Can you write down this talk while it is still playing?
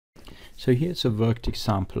So here's a worked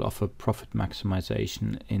example of a profit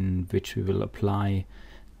maximization in which we will apply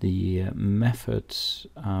the methods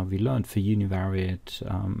we learned for univariate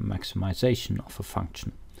maximization of a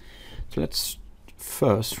function. So let's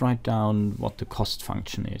first write down what the cost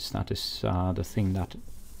function is. That is the thing that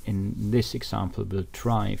in this example will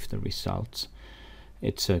drive the results.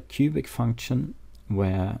 It's a cubic function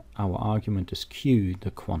where our argument is q,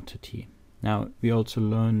 the quantity. Now we also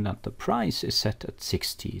learn that the price is set at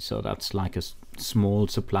 60, so that's like a small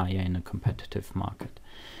supplier in a competitive market.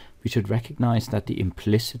 We should recognize that the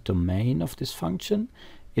implicit domain of this function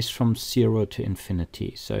is from 0 to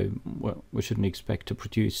infinity, so we shouldn't expect to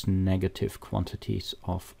produce negative quantities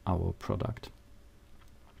of our product.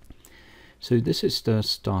 So this is the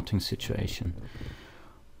starting situation.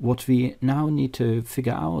 What we now need to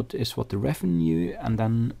figure out is what the revenue and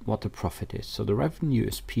then what the profit is. So the revenue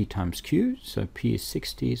is P times Q, so P is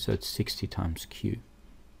 60, so it's 60 times Q.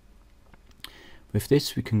 With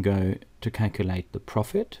this we can go to calculate the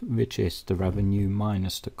profit, which is the revenue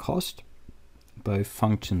minus the cost, both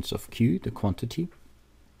functions of Q, the quantity.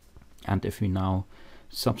 And if we now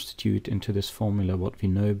substitute into this formula what we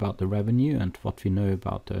know about the revenue and what we know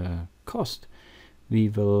about the cost, we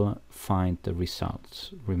will find the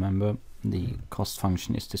results. Remember, the cost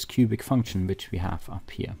function is this cubic function which we have up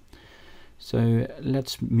here. So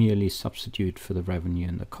let's merely substitute for the revenue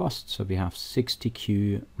and the cost. So we have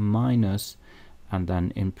 60q minus, and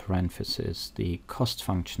then in parentheses, the cost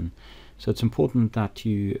function. So it's important that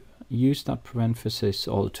you use that parenthesis,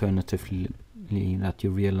 alternatively that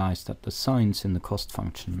you realize that the signs in the cost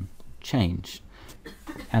function change.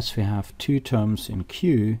 As we have two terms in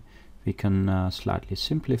q, we can slightly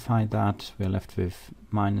simplify that. We're left with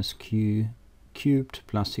minus q cubed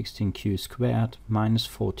plus 16q squared minus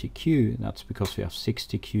 40q. That's because we have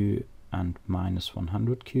 60q and minus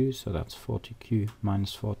 100q, so that's 40q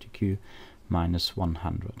minus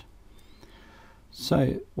 100.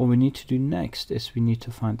 So what we need to do next is we need to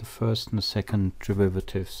find the first and the second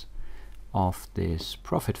derivatives of this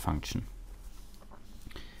profit function.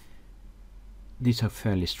 These are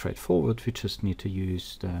fairly straightforward. We just need to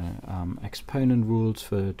use the exponent rules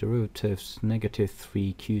for derivatives. Negative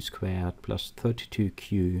 3q squared plus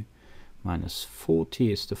 32q minus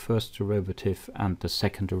 40 is the first derivative, and the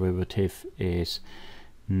second derivative is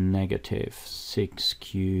negative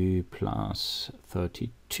 6q plus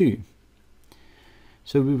 32.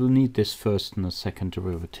 So we will need this first and the second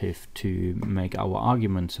derivative to make our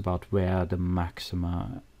arguments about where the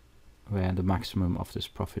maximum of this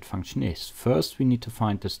profit function is. First we need to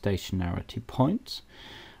find the stationarity points,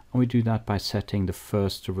 and we do that by setting the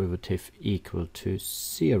first derivative equal to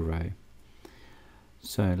 0.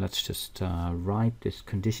 So let's just write this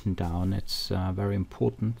condition down. It's very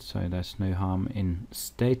important, so there's no harm in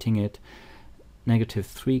stating it. Negative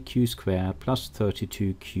 3q squared plus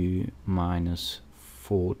 32q minus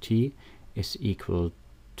 40 is equal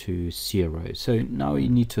to 0. So now you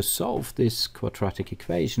need to solve this quadratic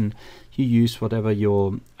equation. You use whatever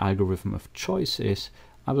your algorithm of choice is.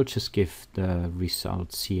 I will just give the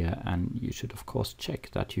results here, and you should of course check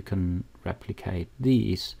that you can replicate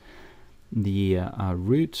these. The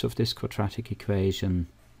roots of this quadratic equation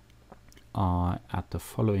are at the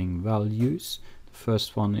following values. The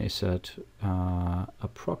first one is at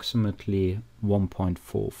approximately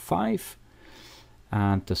 1.45,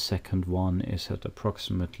 and the second one is at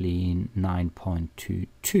approximately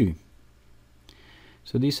 9.22.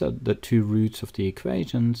 So these are the two roots of the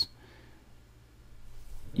equations.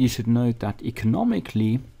 You should note that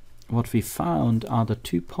economically what we found are the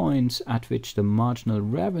 2 points at which the marginal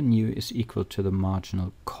revenue is equal to the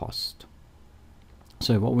marginal cost.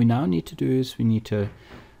 So what we now need to do is we need to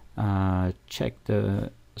check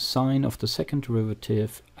the sign of the second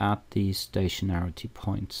derivative at the stationarity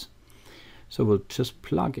points. So we'll just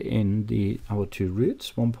plug in our two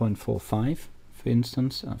roots, 1.45 for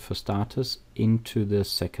instance, for starters, into the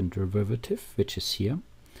second derivative, which is here.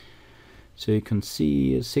 So you can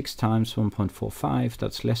see 6 times 1.45,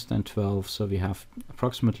 that's less than 12, so we have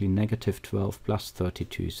approximately negative 12 plus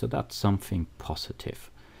 32, so that's something positive.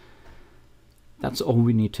 That's all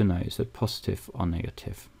we need to know, is it positive or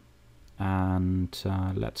negative? And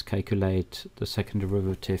let's calculate the second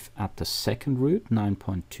derivative at the second root,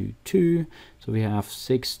 9.22. So we have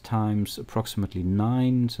 6 times approximately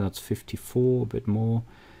 9, so that's 54, a bit more.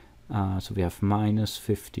 So we have minus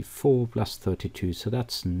 54 plus 32, so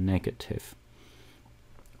that's negative.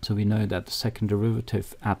 So we know that the second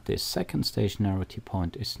derivative at this second stationarity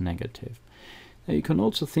point is negative. Now you can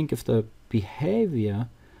also think of the behavior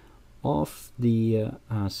of the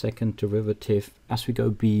second derivative as we go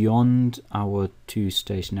beyond our two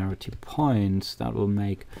stationarity points. That will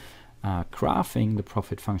make graphing the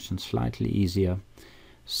profit function slightly easier.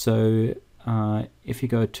 So if you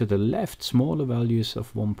go to the left, smaller values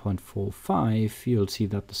of 1.45, you'll see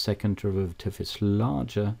that the second derivative is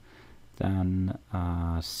larger than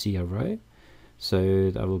 0. So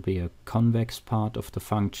that will be a convex part of the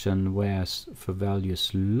function, whereas for values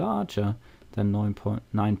larger than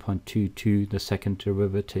 9.22, the second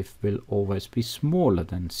derivative will always be smaller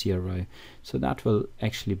than 0. So that will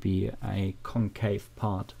actually be a concave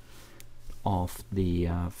part of the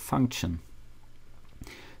function.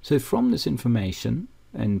 So from this information,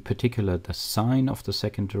 in particular the sign of the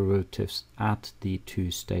second derivatives at the two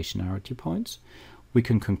stationarity points, we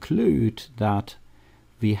can conclude that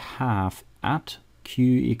we have at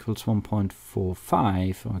q equals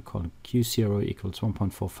 1.45, or I call it q0 equals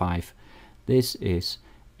 1.45, this is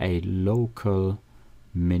a local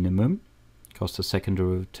minimum because the second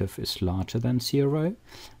derivative is larger than 0,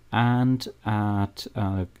 and at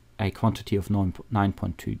a quantity of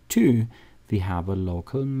 9.22 we have a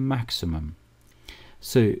local maximum.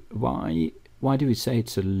 So why do we say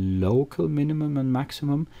it's a local minimum and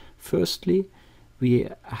maximum? Firstly, we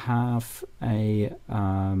have a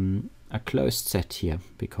closed set here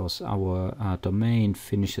because our domain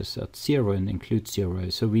finishes at 0 and includes 0.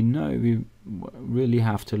 So we know we really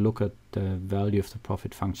have to look at the value of the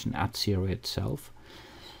profit function at 0 itself.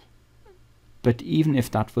 But even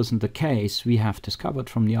if that wasn't the case, we have discovered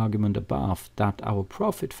from the argument above that our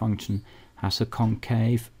profit function has a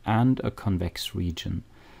concave and a convex region.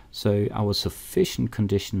 So our sufficient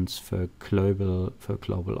conditions for global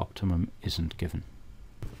optimum isn't given.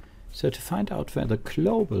 So to find out where the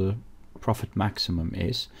global profit maximum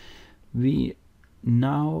is, we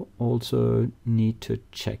now also need to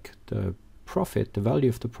check the value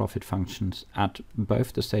of the profit functions at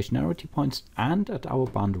both the stationarity points and at our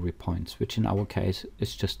boundary points, which in our case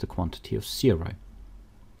is just the quantity of 0.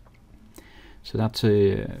 So that's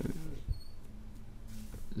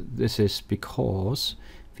this is because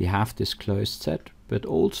we have this closed set, but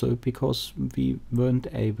also because we weren't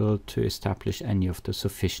able to establish any of the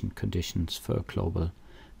sufficient conditions for a global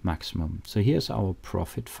maximum. So here's our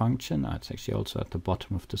profit function. It's actually also at the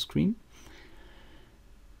bottom of the screen.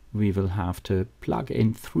 We will have to plug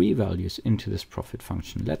in 3 values into this profit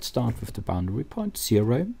function. Let's start with the boundary point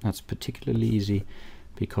 0. That's particularly easy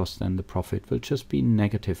because then the profit will just be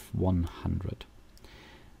negative 100.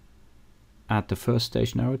 At the first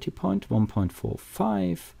stationarity point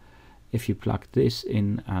 1.45, if you plug this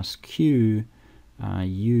in as q,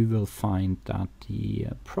 you will find that the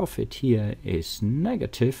profit here is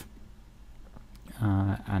negative,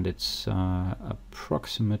 and it's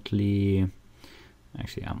approximately,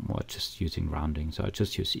 actually I'm just using rounding, so I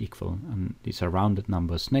just use equal, and these are rounded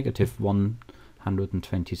numbers, negative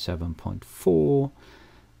 127.4,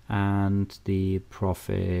 and the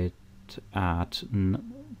profit at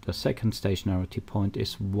the second stationarity point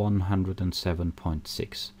is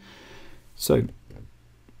 107.6. So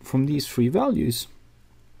from these 3 values,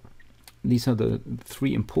 these are the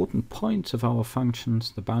 3 important points of our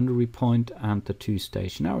functions, the boundary point and the 2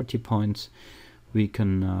 stationarity points. We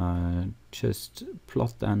can just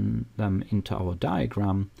plot them into our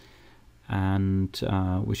diagram, and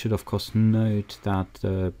we should of course note that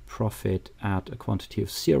the profit at a quantity of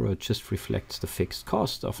 0 just reflects the fixed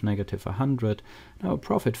cost of negative 100. Now our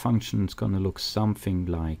profit function is going to look something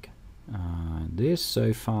like this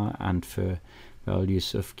so far, and for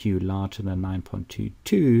values of q larger than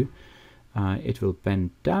 9.22 it will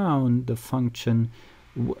bend down the function.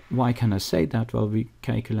 Why can I say that? Well, we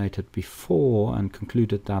calculated before and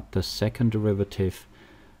concluded that the second derivative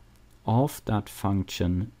of that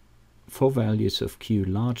function for values of q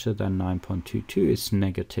larger than 9.22 is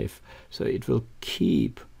negative, so it will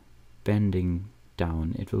keep bending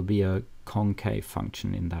down. It will be a concave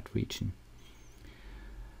function in that region.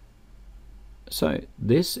 So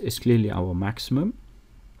this is clearly our maximum,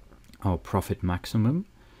 our profit maximum.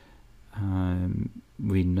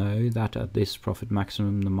 We know that at this profit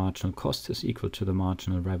maximum the marginal cost is equal to the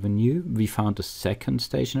marginal revenue. We found a second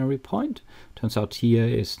stationary point. Turns out here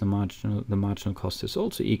is the marginal cost is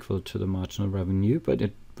also equal to the marginal revenue, but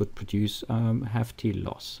it would produce hefty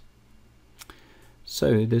loss.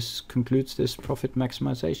 So this concludes this profit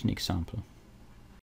maximization example.